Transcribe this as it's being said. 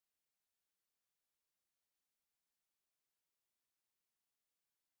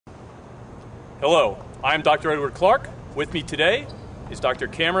Hello, I'm Dr. Edward Clark. With me today is Dr.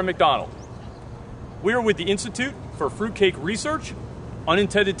 Cameron McDonald. We are with the Institute for Fruitcake Research,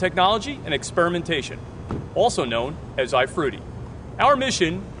 Unintended Technology, and Experimentation, also known as I.F.R.U.I.T.E. Our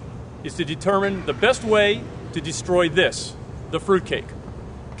mission is to determine the best way to destroy this, the fruitcake,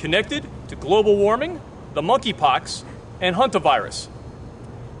 connected to global warming, the monkeypox, and hantavirus.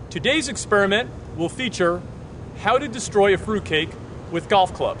 Today's experiment will feature how to destroy a fruitcake with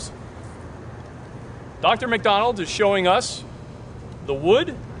golf clubs. Dr. McDonald is showing us the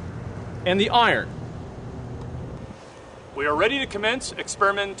wood and the iron. We are ready to commence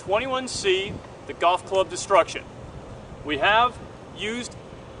experiment 21C, the golf club destruction. We have used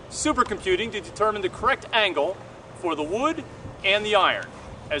supercomputing to determine the correct angle for the wood and the iron,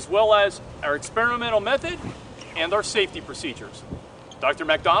 as well as our experimental method and our safety procedures. Dr.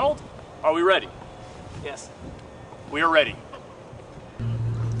 McDonald, are we ready? Yes. We are ready.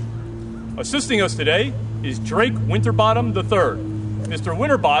 Assisting us today is Drake Winterbottom III. Mr.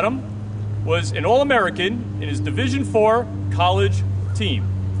 Winterbottom was an All-American in his Division IV college team.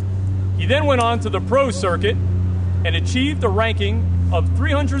 He then went on to the pro circuit and achieved a ranking of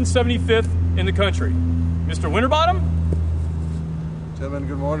 375th in the country. Mr. Winterbottom? Gentlemen,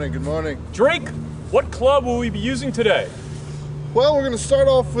 good morning, good morning. Drake, what club will we be using today? Well, we're going to start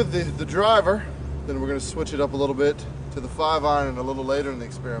off with the driver, then we're going to switch it up a little bit to the 5-iron a little later in the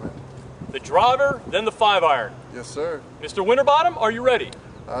experiment. The driver, then the 5-iron. Yes, sir. Mr. Winterbottom, are you ready?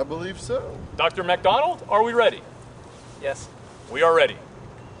 I believe so. Dr. McDonald, are we ready? Yes. We are ready.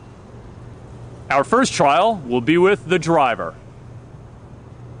 Our first trial will be with the driver.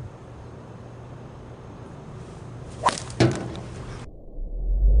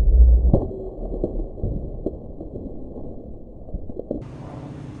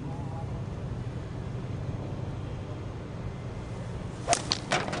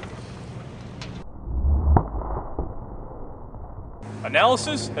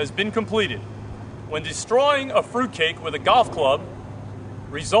 Analysis has been completed. When destroying a fruitcake with a golf club,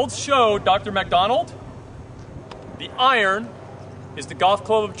 results show, Dr. McDonald, the iron is the golf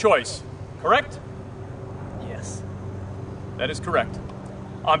club of choice, correct? Yes. That is correct.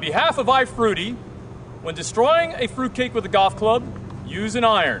 On behalf of I.F.R.U.I.T.E, when destroying a fruitcake with a golf club, use an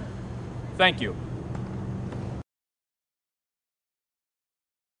iron. Thank you.